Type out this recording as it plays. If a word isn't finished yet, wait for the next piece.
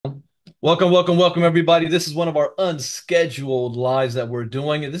Welcome, welcome, welcome, everybody. This is one of our unscheduled lives that we're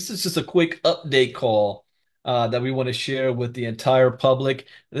doing. And this is just a quick update call that we want to share with the entire public.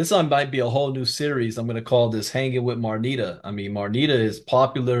 This one might be a whole new series. I'm going to call this Hanging with Marnita. I mean, Marnita is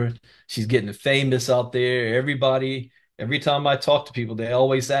popular. She's getting famous out there. Every time I talk to people, they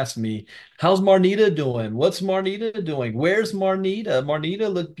always ask me, how's Marnita doing? What's Marnita doing? Where's Marnita?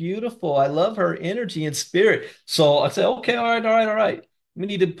 Marnita looked beautiful. I love her energy and spirit. So I said, okay, all right, all right, all right. We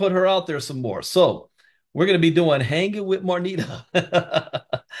need to put her out there some more. So we're going to be doing Hanging with Marnita.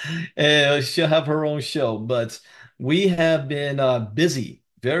 And she'll have her own show. But we have been busy,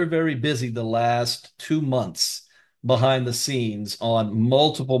 very, very busy the last 2 months behind the scenes on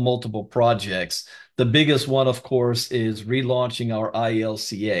multiple projects. The biggest one, of course, is relaunching our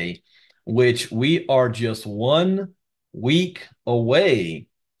ILCA, which we are just 1 week away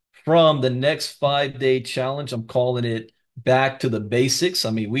from the next 5-day challenge. I'm calling it Back to the Basics.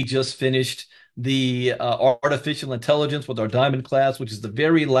 I mean, we just finished the artificial intelligence with our diamond class, which is the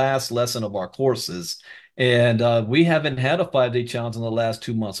very last lesson of our courses. And we haven't had a 5-day challenge in the last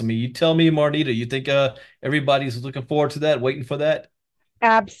 2 months. I mean, you tell me, Marnita, you think everybody's looking forward to that, waiting for that?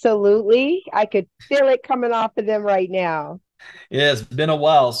 Absolutely. I could feel it coming off of them right now. Yeah, it's been a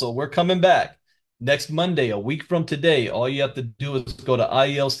while, so we're coming back next Monday, a week from today. All you have to do is go to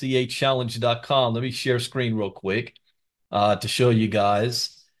ilcachallenge.com. Let me share screen real quick to show you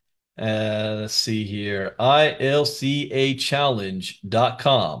guys. Let's see here,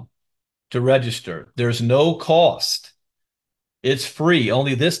 ilcachallenge.com to register. There's no cost. It's free.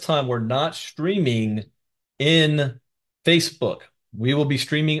 Only this time we're not streaming in Facebook. We will be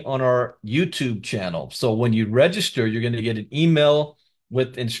streaming on our YouTube channel. So when you register, you're going to get an email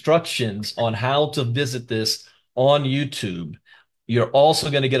with instructions on how to visit this on YouTube. You're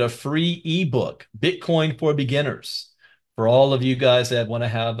also going to get a free ebook, Bitcoin for Beginners, for all of you guys that want to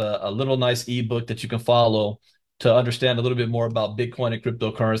have a little nice ebook that you can follow to understand a little bit more about Bitcoin and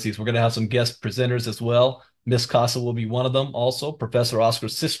cryptocurrencies. We're going to have some guest presenters as well. Miss Casa will be one of them also. Professor Oscar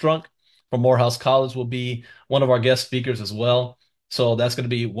Sistrunk from Morehouse College will be one of our guest speakers as well. So that's going to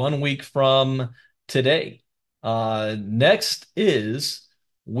be 1 week from today. Next is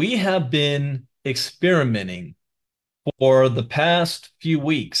we have been experimenting for the past few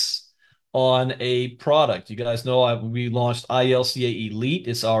weeks on a product. You guys know we launched ILCA Elite.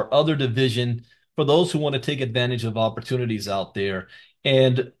 It's our other division for those who want to take advantage of opportunities out there.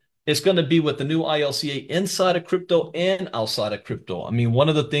 And it's going to be with the new ILCA inside of crypto and outside of crypto. I mean, one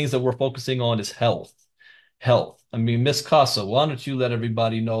of the things that we're focusing on is health. Health. I mean, Miss Casa, why don't you let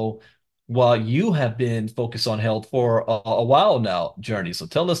everybody know while you have been focused on health for a while now, Journey. So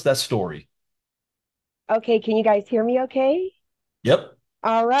tell us that story. Okay, can you guys hear me okay? Yep.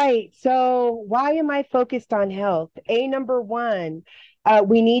 All right. So, why am I focused on health? Number one,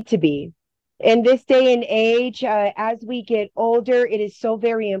 we need to be. In this day and age, as we get older, it is so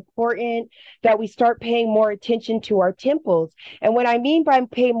very important that we start paying more attention to our temples. And what I mean by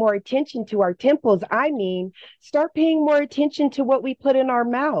paying more attention to our temples, I mean start paying more attention to what we put in our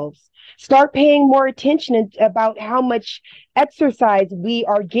mouths. Start paying more attention about how much exercise we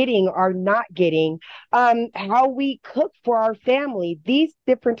are getting or not getting, how we cook for our family. These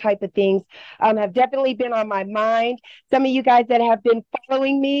different type of things have definitely been on my mind. Some of you guys that have been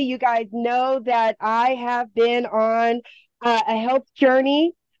following me, you guys know that I have been on a health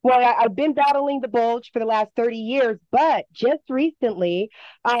journey. Well, I've been battling the bulge for the last 30 years, but just recently,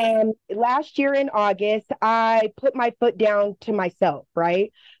 last year in August, I put my foot down to myself,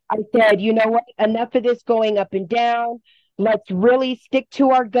 right? I said, you know what? Enough of this going up and down. Let's really stick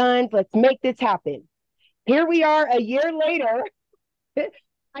to our guns. Let's make this happen. Here we are a year later.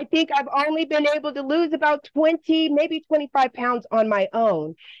 I think I've only been able to lose about 20, maybe 25 pounds on my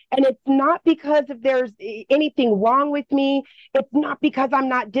own. And it's not because of there's anything wrong with me. It's not because I'm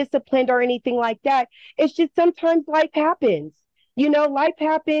not disciplined or anything like that. It's just sometimes life happens. You know, life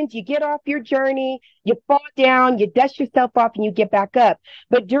happens, you get off your journey, you fall down, you dust yourself off, and you get back up.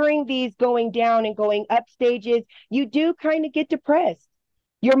 But during these going down and going up stages, you do kind of get depressed.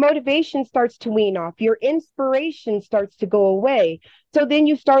 Your motivation starts to wean off, your inspiration starts to go away. So then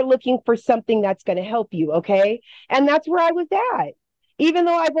you start looking for something that's going to help you. Okay. And that's where I was at. Even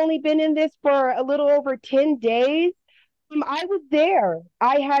though I've only been in this for a little over 10 days, I was there.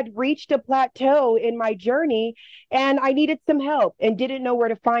 I had reached a plateau in my journey and I needed some help and didn't know where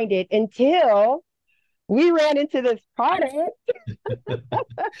to find it until we ran into this product.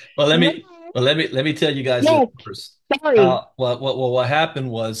 Well, let Yes, me let me tell you guys this yes, first. sorry. What happened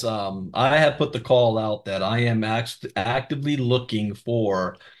was I had put the call out that I am actively looking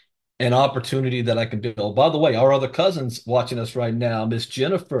for an opportunity that I can build. By the way, our other cousins watching us right now, Miss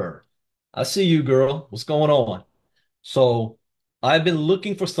Jennifer. I see you, girl. What's going on? So I've been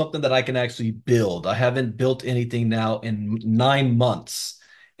looking for something that I can actually build. I haven't built anything now in 9 months.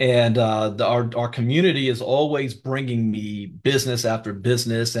 And our community is always bringing me business after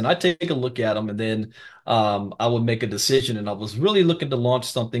business. And I take a look at them and then I would make a decision. And I was really looking to launch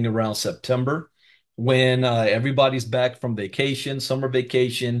something around September when everybody's back from vacation, summer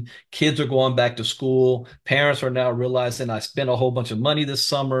vacation, kids are going back to school. Parents are now realizing I spent a whole bunch of money this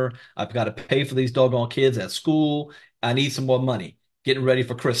summer. I've got to pay for these doggone kids at school. I need some more money, getting ready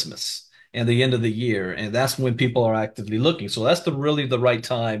for Christmas and the end of the year. And that's when people are actively looking. So that's really the right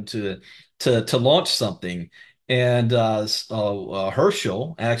time to launch something. And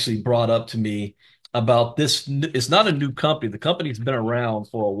Herschel actually brought up to me about this. It's not a new company. The company's been around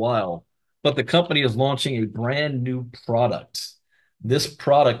for a while, but the company is launching a brand new product. This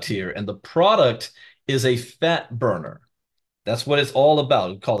product here, and the product is a fat burner. That's what it's all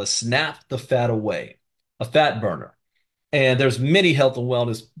about. We call it Snap the Fat Away, a fat burner. And there's many health and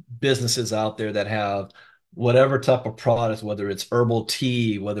wellness businesses out there that have whatever type of products, whether it's herbal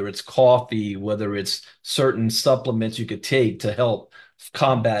tea, whether it's coffee, whether it's certain supplements you could take to help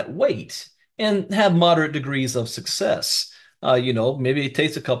combat weight and have moderate degrees of success. Maybe it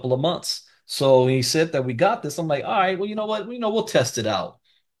takes a couple of months. So he said that we got this. I'm like, all right, well, you know what? We'll test it out.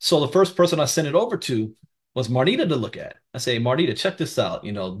 So the first person I sent it over to was Marnita to look at. I say, Marnita, check this out.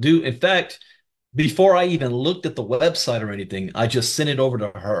 In fact, before I even looked at the website or anything, I just sent it over to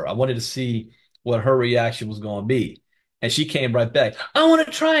her. I wanted to see what her reaction was going to be. And she came right back. I want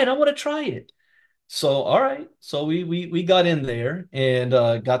to try it. I want to try it. So, all right. So we got in there and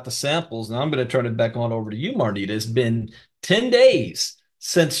got the samples. Now I'm going to turn it back on over to you, Marnita. It's been 10 days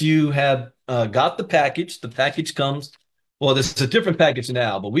since you have got the package. The package comes, well, this is a different package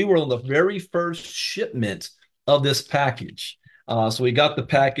now, but we were on the very first shipment of this package. So we got the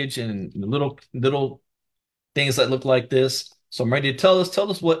package and the little things that look like this. So Marnita, tell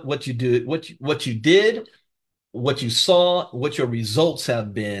us what you did, what you did, what you saw, what your results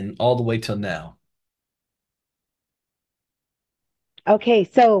have been all the way till now. Okay,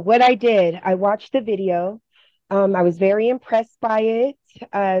 so what I did, I watched the video. I was very impressed by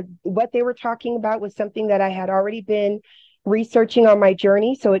it. What they were talking about was something that I had already been researching on my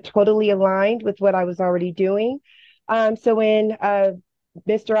journey, so it totally aligned with what I was already doing. So when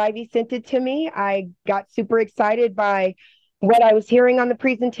Mr. Ivy sent it to me, I got super excited by what I was hearing on the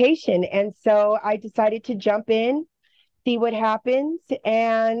presentation, and so I decided to jump in, see what happens,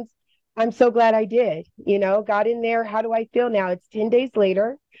 and I'm so glad I did. Got in there. How do I feel now? It's 10 days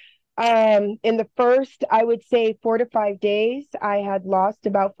later. In the first, I would say 4 to 5 days, I had lost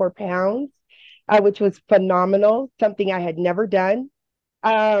about 4 pounds, which was phenomenal, something I had never done.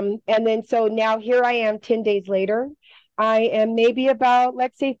 And then so now here I am 10 days later. I am maybe about,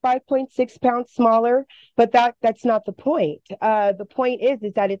 let's say, 5.6 pounds smaller, but that's not the point. The point is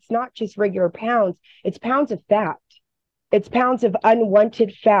that it's not just regular pounds, it's pounds of fat. It's pounds of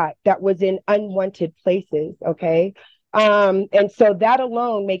unwanted fat that was in unwanted places. Okay. And so that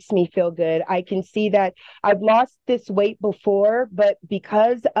alone makes me feel good. I can see that I've lost this weight before, but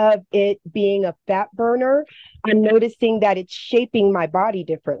because of it being a fat burner, I'm noticing that it's shaping my body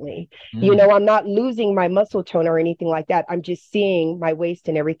differently. Mm. I'm not losing my muscle tone or anything like that. I'm just seeing my waist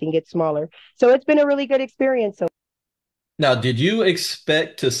and everything get smaller. So it's been a really good experience. So Now, did you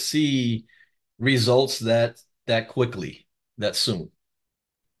expect to see results that quickly, that soon?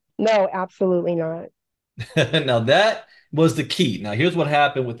 no, absolutely not. Now that was the key. Now here's what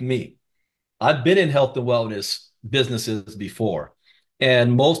happened with me. I've been in health and wellness businesses before,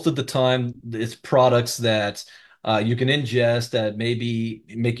 and most of the time it's products that you can ingest that maybe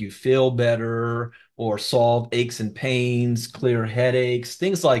make you feel better or solve aches and pains, clear headaches,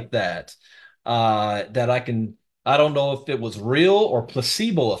 things like that. That I don't know if it was real or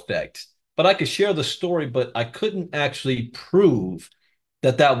placebo effect, but I could share the story, but I couldn't actually prove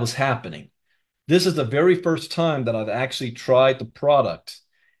that that was happening. This is the very first time that I've actually tried the product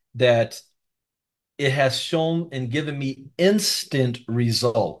that it has shown and given me instant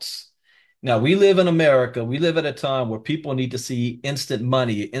results. Now, we live in America. We live at a time where people need to see instant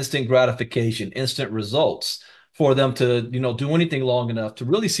money, instant gratification, instant results for them to, do anything long enough to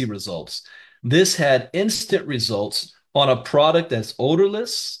really see results. This had instant results on a product that's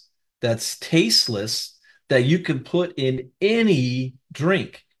odorless, that's tasteless, that you can put in any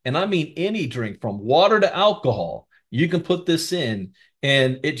drink. And I mean any drink from water to alcohol. You can put this in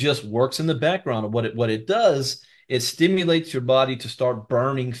and it just works in the background. And what it does, it stimulates your body to start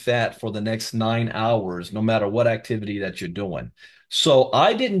burning fat for the next 9 hours, no matter what activity that you're doing. So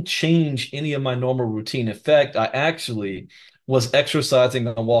I didn't change any of my normal routine. In fact, I actually was exercising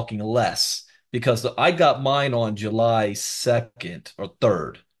and walking less because I got mine on July 2nd or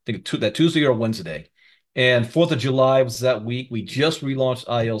 3rd. I think that Tuesday or Wednesday. And 4th of July was that week. We just relaunched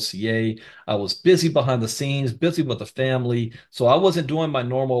ILCA. I was busy behind the scenes, busy with the family. So I wasn't doing my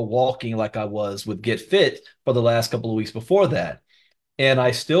normal walking like I was with Get Fit for the last couple of weeks before that. And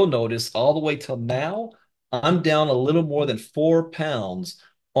I still notice all the way till now, I'm down a little more than 4 pounds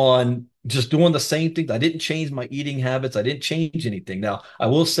on just doing the same thing. I didn't change my eating habits. I didn't change anything. Now, I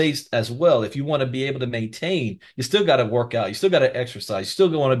will say as well, if you want to be able to maintain, you still got to work out. You still got to exercise. You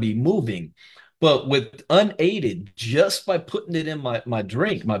still want to be moving. But with unaided, just by putting it in my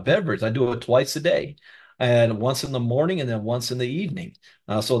drink, my beverage, I do it twice a day. And once in the morning and then once in the evening.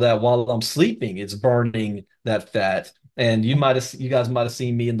 So that while I'm sleeping, it's burning that fat and you guys might have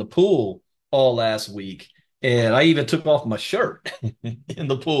seen me in the pool all last week. And I even took off my shirt in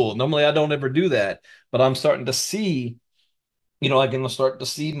the pool. Normally I don't ever do that, but I'm starting to see, I can start to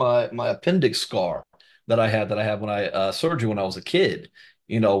see my appendix scar that I had when I surgery when I was a kid,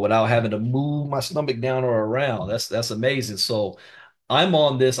 without having to move my stomach down or around. That's amazing. So I'm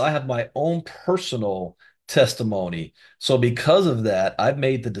on this. I have my own personal testimony. So because of that, I've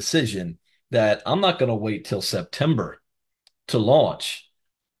made the decision that I'm not going to wait till September to launch.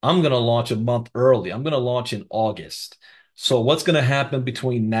 I'm going to launch a month early. I'm going to launch in August. So what's going to happen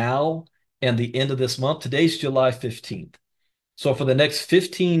between now and the end of this month? Today's July 15th. So for the next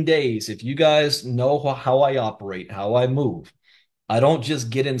 15 days, if you guys know how I operate, how I move, I don't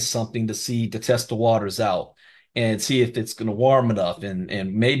just get in something to test the waters out and see if it's going to warm enough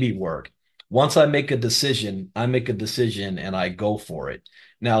and maybe work. Once I make a decision and I go for it.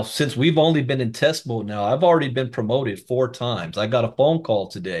 Now, since we've only been in test mode now, I've already been promoted 4 times. I got a phone call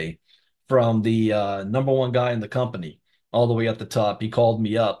today from the number one guy in the company, all the way at the top. He called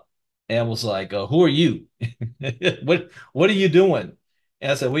me up and was like, "Who are you? What are you doing?"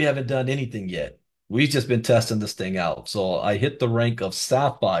 And I said, "We haven't done anything yet. We've just been testing this thing out." So I hit the rank of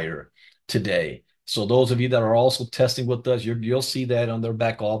Sapphire today. So those of you that are also testing with us, you'll see that on their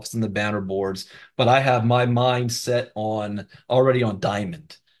back office and the banner boards. But I have my mind set on already on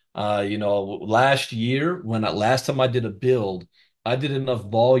Diamond. Last year last time I did a build, I did enough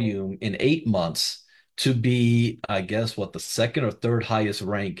volume in 8 months to be, I guess, what the second or third highest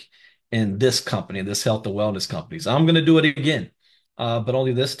rank in this company, this health and wellness company. So I'm going to do it again, but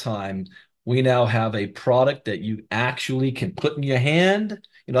only this time we now have a product that you actually can put in your hand.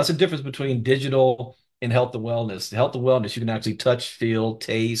 That's the difference between digital and health and wellness. Health and wellness, you can actually touch, feel,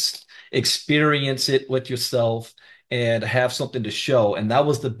 taste, experience it with yourself and have something to show. And that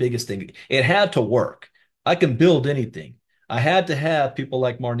was the biggest thing. It had to work. I can build anything. I had to have people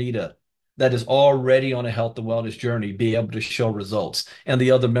like Marnita that is already on a health and wellness journey be able to show results and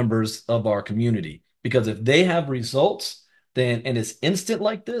the other members of our community. Because if they have results, then and it's instant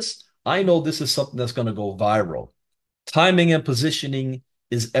like this, I know this is something that's going to go viral. Timing and positioning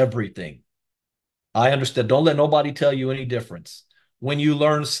is everything. I understand. Don't let nobody tell you any difference. When you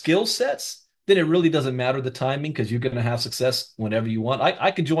learn skill sets, then it really doesn't matter the timing because you're going to have success whenever you want.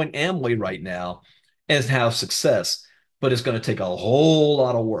 I could join Amway right now and have success, but it's going to take a whole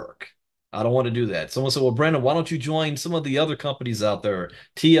lot of work. I don't want to do that. Someone said, "Well, Brandon, why don't you join some of the other companies out there,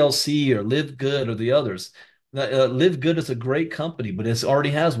 TLC or Live Good or the others?" Live Good is a great company, but it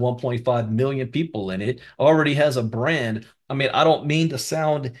already has 1.5 million people in it, already has a brand. I mean, I don't mean to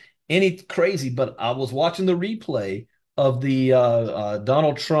sound any crazy, but I was watching the replay of the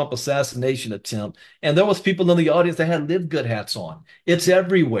Donald Trump assassination attempt, and there was people in the audience that had Live Good hats on. It's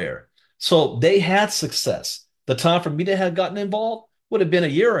everywhere. So they had success. The time for me to have gotten involved would have been a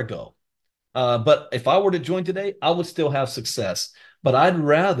year ago. But if I were to join today, I would still have success. But I'd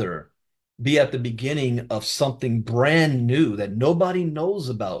rather be at the beginning of something brand new that nobody knows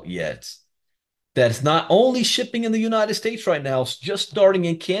about yet that's not only shipping in the United States right now, it's just starting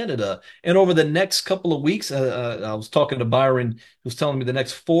in Canada. And over the next couple of weeks, I was talking to Byron, who's telling me the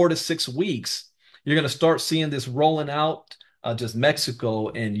next 4 to 6 weeks, you're going to start seeing this rolling out just Mexico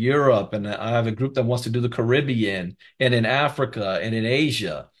and Europe. And I have a group that wants to do the Caribbean and in Africa and in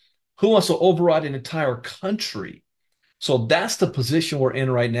Asia. Who wants to override an entire country? So that's the position we're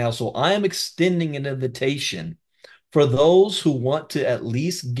in right now. So I am extending an invitation for those who want to at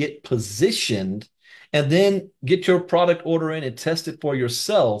least get positioned and then get your product order in and test it for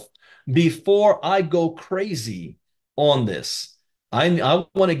yourself before I go crazy on this. I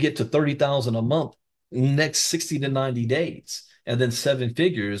want to get to 30,000 a month next 60 to 90 days and then 7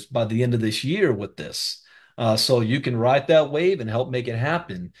 figures by the end of this year with this. So you can ride that wave and help make it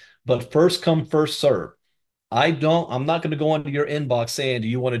happen. But first come, first serve. I'm not going to go into your inbox saying, do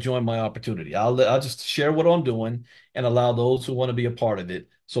you want to join my opportunity? I'll just share what I'm doing and allow those who want to be a part of it.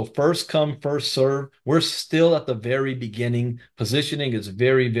 So first come, first serve. We're still at the very beginning. Positioning is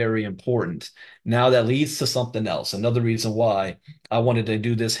very, very important. Now that leads to something else. Another reason why I wanted to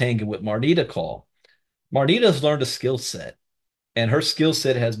do this hanging with Marnita call. Marnita's learned a skill set, and her skill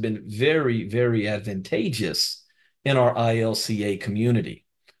set has been very, very advantageous in our ILCA community.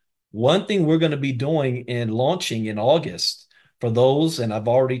 One thing we're going to be doing and launching in August for those, and I've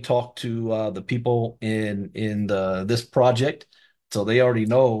already talked to the people in this project, so they already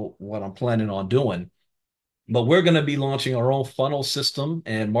know what I'm planning on doing. But we're going to be launching our own funnel system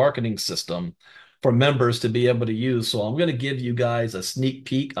and marketing system for members to be able to use. So I'm going to give you guys a sneak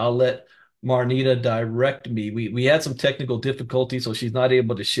peek. I'll let Marnita direct me. We had some technical difficulties, so she's not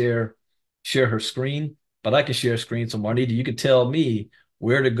able to share her screen, but I can share screen. So Marnita, you can tell me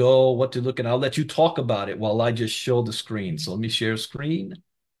where to go, what to look at. I'll let you talk about it while I just show the screen. So let me share screen.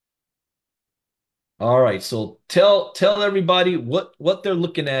 All right. So tell everybody what they're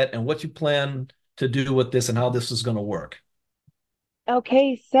looking at and what you plan to do with this and how this is going to work.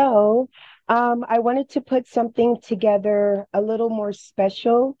 Okay, so I wanted to put something together a little more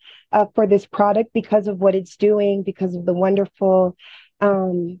special for this product because of what it's doing, because of the wonderful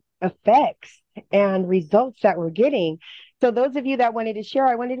effects and results that we're getting. So, those of you that wanted to share,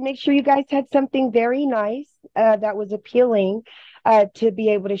 I wanted to make sure you guys had something very nice that was appealing to be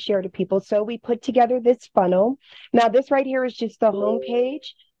able to share to people. So, we put together this funnel. Now, this right here is just the home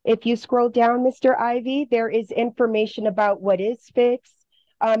page. If you scroll down, Mr. Ivy, there is information about what is Fix.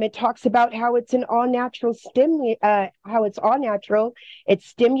 It talks about how it's an all natural how it's all natural, it's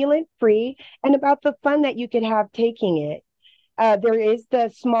stimulant free, and about the fun that you could have taking it. There is the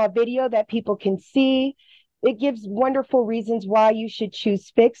small video that people can see. It gives wonderful reasons why you should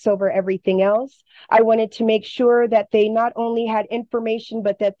choose Fix over everything else. I wanted to make sure that they not only had information,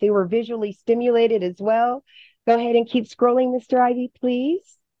 but that they were visually stimulated as well. Go ahead and keep scrolling, Mr. Ivy,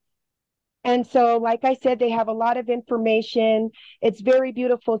 please. And so, like I said, they have a lot of information. It's very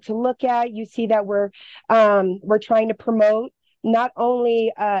beautiful to look at. You see that we're trying to promote not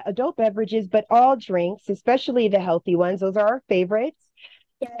only adult beverages, but all drinks, especially the healthy ones. Those are our favorites.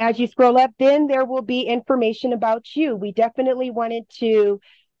 As you scroll up, then there will be information about you. We definitely wanted to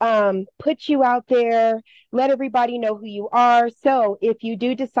put you out there, let everybody know who you are. So if you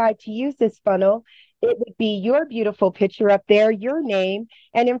do decide to use this funnel, it would be your beautiful picture up there, your name,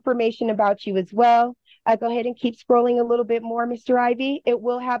 and information about you as well. Go ahead and keep scrolling a little bit more, Mr. Ivy. It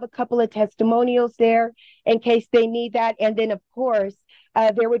will have a couple of testimonials there in case they need that. And then, of course,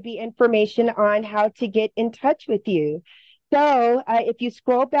 there would be information on how to get in touch with you. So if you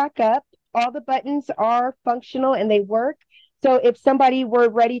scroll back up, all the buttons are functional and they work. So if somebody were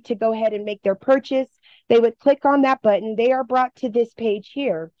ready to go ahead and make their purchase, they would click on that button. They are brought to this page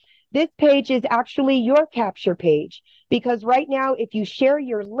here. This page is actually your capture page because right now, if you share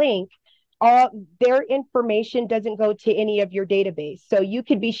your link, all their information doesn't go to any of your database. So you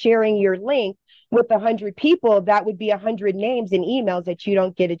could be sharing your link with 100 people. That would be 100 names and emails that you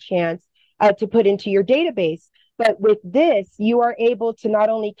don't get a chance to put into your database. But with this, you are able to not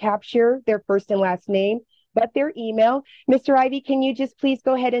only capture their first and last name, but their email. Mr. Ivy, can you just please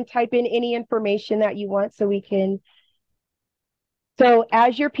go ahead and type in any information that you want so we can. So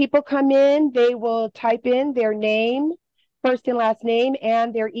as your people come in, they will type in their name, first and last name,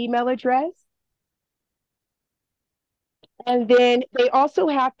 and their email address. And then they also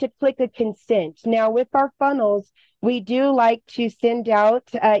have to click a consent. Now, with our funnels, we do like to send out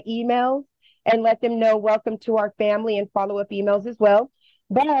emails and let them know welcome to our family and follow-up emails as well.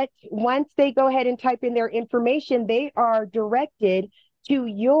 But once they go ahead and type in their information, they are directed to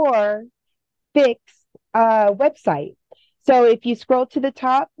your Fix website. So if you scroll to the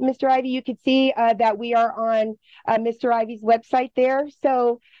top, Mr. Ivy, you can see that we are on Mr. Ivy's website there.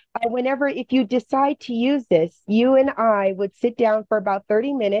 So whenever, if you decide to use this, you and I would sit down for about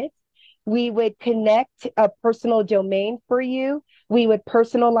 30 minutes. We would connect a personal domain for you. We would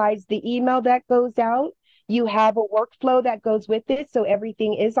personalize the email that goes out. You have a workflow that goes with it, so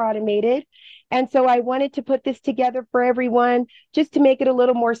everything is automated. And so I wanted to put this together for everyone just to make it a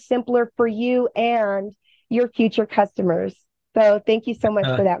little more simpler for you and your future customers. So thank you so much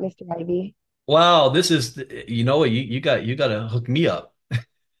for that, Mr. Ivy. Wow, this is you know what you got to hook me up.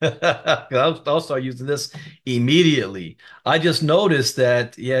 I'll start using this immediately. I just noticed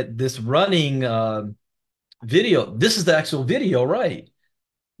that this running video, this is the actual video, right?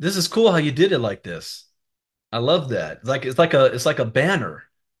 This is cool how you did it like this. I love that. It's like a banner,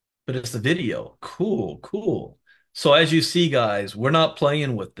 but it's the video. Cool, cool. So as you see, guys, we're not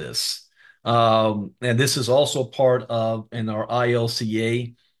playing with this. And this is also part of in our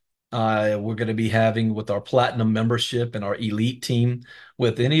ILCA. We're going to be having with our platinum membership and our elite team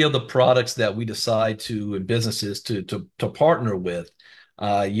with any of the products that we decide to and businesses to partner with.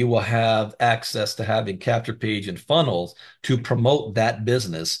 You will have access to having capture page and funnels to promote that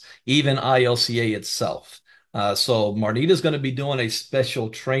business, even ILCA itself. So Marnita is going to be doing a special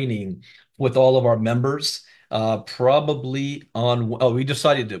training with all of our members, probably on, oh, we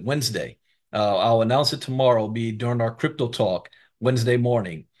decided that Wednesday. I'll announce it tomorrow, be during our crypto talk Wednesday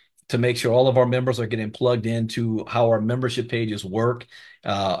morning to make sure all of our members are getting plugged into how our membership pages work,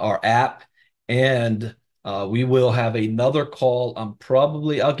 our app, and we will have another call.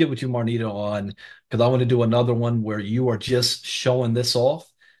 I'll get with you, Marnita, on because I want to do another one where you are just showing this off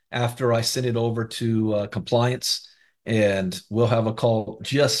after I send it over to compliance, and we'll have a call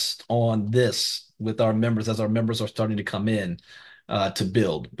just on this with our members as our members are starting to come in to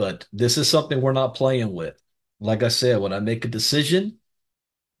build. But this is something we're not playing with. Like I said, when I make a decision,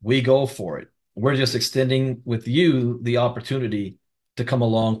 we go for it. We're just extending with you the opportunity to come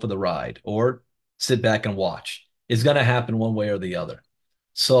along for the ride or sit back and watch. It's going to happen one way or the other.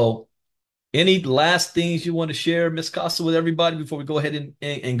 So, any last things you want to share, Miss Costa, with everybody before we go ahead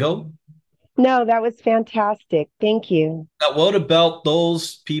and go? No, that was fantastic. Thank you. Now, what about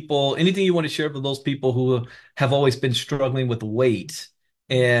those people? Anything you want to share with those people who have always been struggling with weight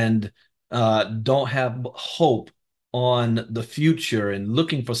and don't have hope on the future and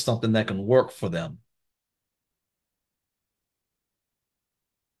looking for something that can work for them?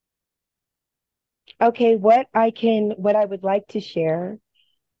 Okay, what I would like to share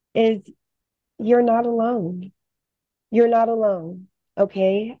is you're not alone. You're not alone.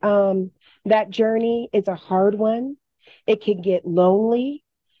 Okay. That journey is a hard one. It can get lonely.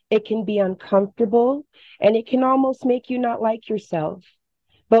 It can be uncomfortable and it can almost make you not like yourself.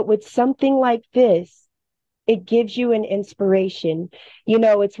 But with something like this, it gives you an inspiration. You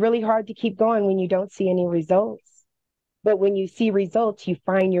know, it's really hard to keep going when you don't see any results. But when you see results, you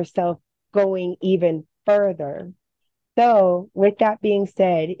find yourself going even further. So, with that being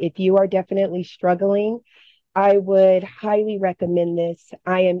said, if you are definitely struggling, I would highly recommend this.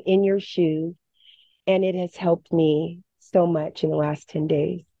 I am in your shoes, and it has helped me so much in the last 10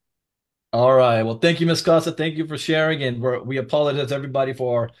 days. All right. Well, thank you, Miss Costa. Thank you for sharing. And we apologize everybody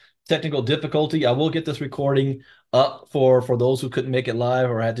for technical difficulty. I will get this recording up for those who couldn't make it live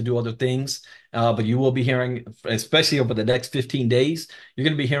or had to do other things. But you will be hearing, especially over the next 15 days, you're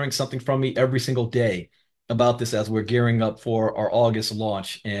going to be hearing something from me every single day about this as we're gearing up for our August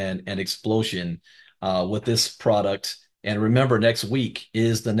launch and explosion with this product. And remember, next week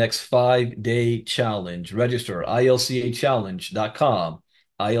is the next 5-day challenge. Register ilcachallenge.com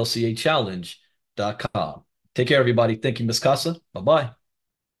ilcachallenge.com. Take care, everybody. Thank you, Miss Casa. Bye bye.